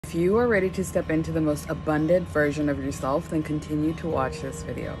If you are ready to step into the most abundant version of yourself, then continue to watch this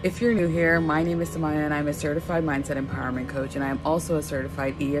video. If you're new here, my name is Samaya and I'm a certified mindset empowerment coach, and I'm also a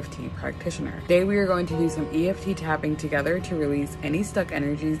certified EFT practitioner. Today we are going to do some EFT tapping together to release any stuck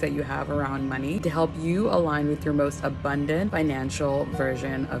energies that you have around money to help you align with your most abundant financial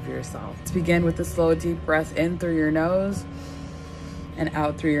version of yourself. Let's begin with a slow, deep breath in through your nose and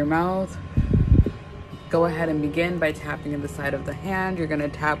out through your mouth. Go ahead and begin by tapping in the side of the hand. You're gonna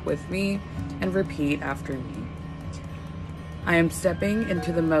tap with me and repeat after me. I am stepping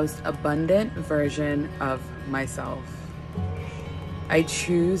into the most abundant version of myself. I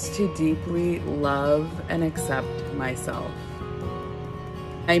choose to deeply love and accept myself.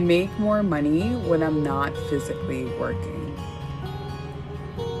 I make more money when I'm not physically working.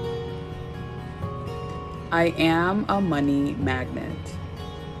 I am a money magnet.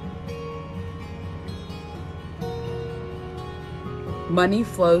 Money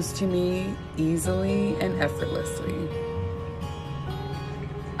flows to me easily and effortlessly.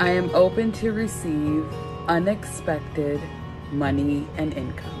 I am open to receive unexpected money and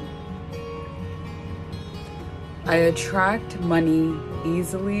income. I attract money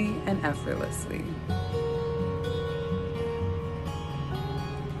easily and effortlessly.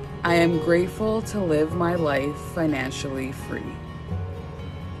 I am grateful to live my life financially free.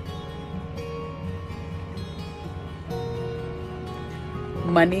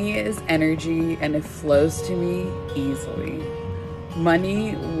 Money is energy and it flows to me easily.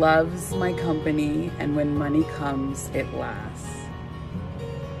 Money loves my company, and when money comes, it lasts.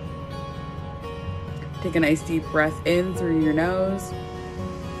 Take a nice deep breath in through your nose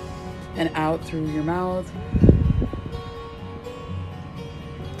and out through your mouth.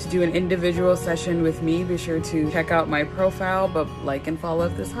 To do an individual session with me, be sure to check out my profile, but like and follow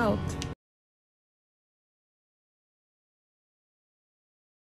if this helped.